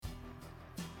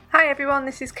Hi everyone,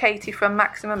 this is Katie from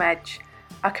Maximum Edge,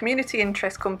 a community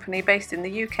interest company based in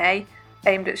the UK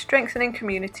aimed at strengthening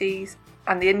communities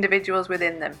and the individuals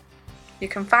within them. You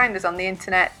can find us on the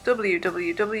internet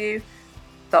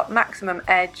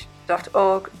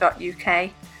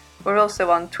www.maximumedge.org.uk. We're also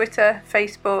on Twitter,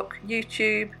 Facebook,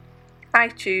 YouTube,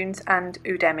 iTunes and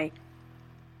Udemy.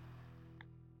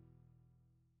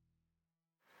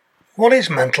 What is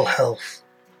mental health?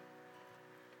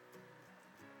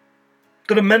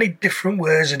 There are many different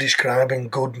ways of describing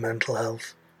good mental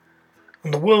health,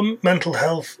 and the World Mental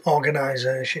Health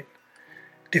Organization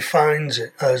defines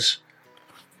it as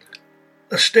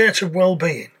a state of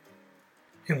well-being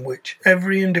in which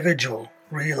every individual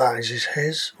realises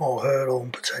his or her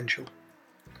own potential,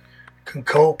 can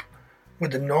cope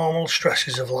with the normal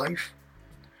stresses of life,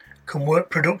 can work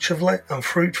productively and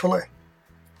fruitfully,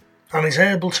 and is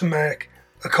able to make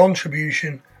a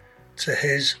contribution to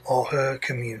his or her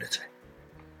community.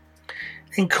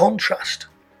 In contrast,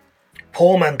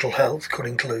 poor mental health could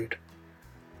include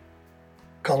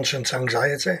constant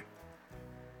anxiety,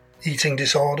 eating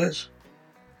disorders,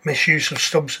 misuse of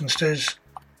substances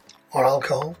or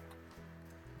alcohol,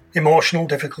 emotional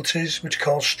difficulties which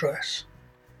cause stress,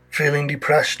 feeling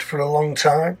depressed for a long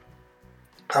time,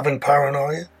 having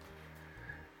paranoia,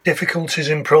 difficulties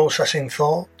in processing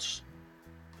thoughts,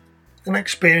 and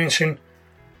experiencing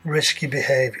risky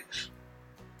behaviours.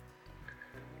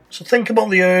 So think about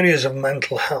the areas of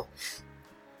mental health.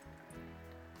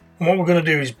 And what we're going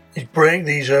to do is break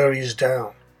these areas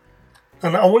down.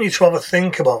 And I want you to have a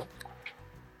think about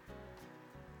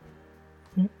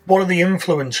what are the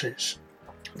influences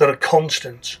that are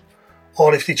constant,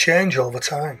 or if they change over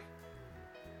time.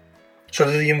 So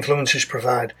do the influences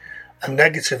provide a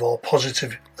negative or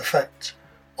positive effect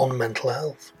on mental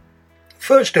health?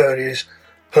 First area is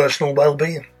personal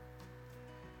well-being.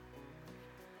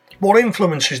 What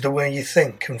influences the way you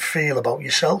think and feel about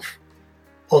yourself,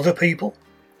 other people,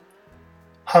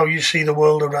 how you see the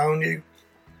world around you,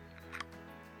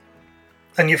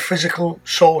 and your physical,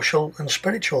 social and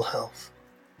spiritual health?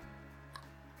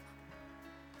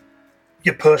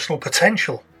 Your personal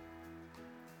potential.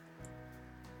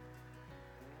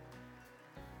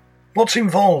 What's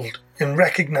involved in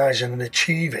recognising and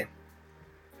achieving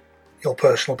your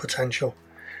personal potential?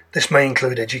 This may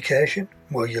include education,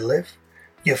 where you live,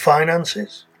 your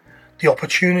finances, the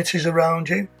opportunities around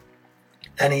you,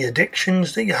 any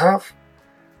addictions that you have,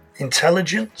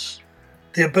 intelligence,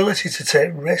 the ability to take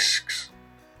risks,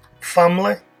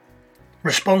 family,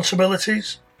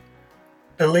 responsibilities,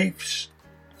 beliefs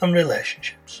and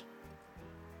relationships.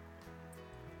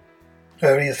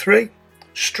 Area 3,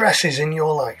 stresses in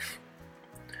your life.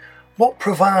 What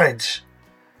provides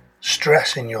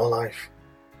stress in your life?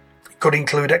 It could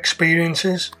include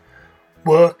experiences,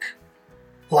 work,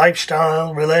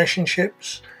 lifestyle,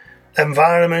 relationships,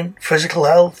 environment, physical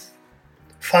health,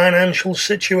 financial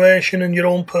situation and your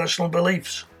own personal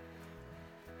beliefs.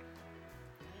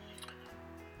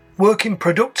 Working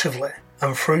productively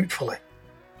and fruitfully.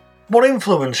 What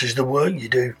influences the work you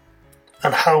do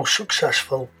and how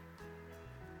successful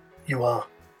you are?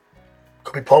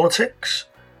 Could be politics,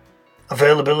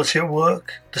 availability at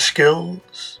work, the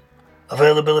skills,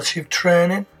 availability of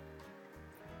training,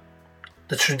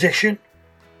 the tradition,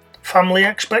 family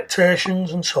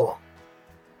expectations and so on.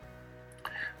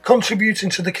 Contributing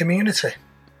to the community.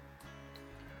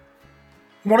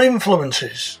 What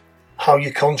influences how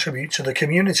you contribute to the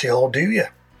community, or do you?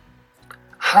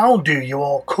 How do you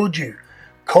or could you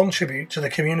contribute to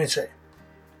the community?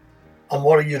 And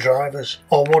what are your drivers,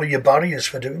 or what are your barriers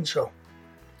for doing so?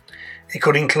 It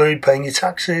could include paying your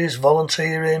taxes,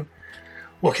 volunteering,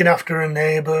 looking after a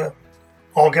neighbour,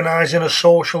 organising a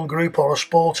social group or a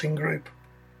sporting group.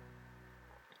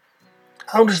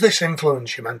 How does this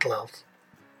influence your mental health?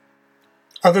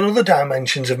 Are there other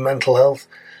dimensions of mental health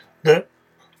that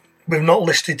we've not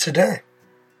listed today?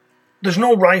 There's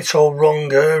no right or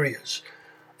wrong areas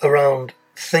around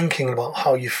thinking about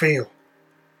how you feel.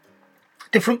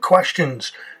 Different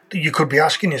questions that you could be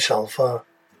asking yourself are,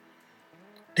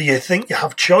 do you think you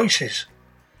have choices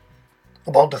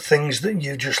about the things that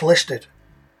you've just listed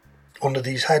under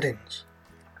these headings?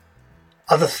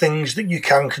 Are there things that you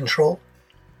can control?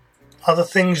 Are there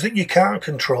things that you can't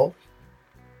control?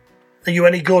 Are you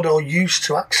any good or used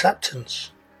to acceptance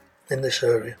in this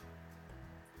area?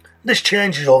 This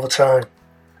changes over time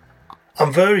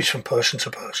and varies from person to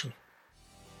person.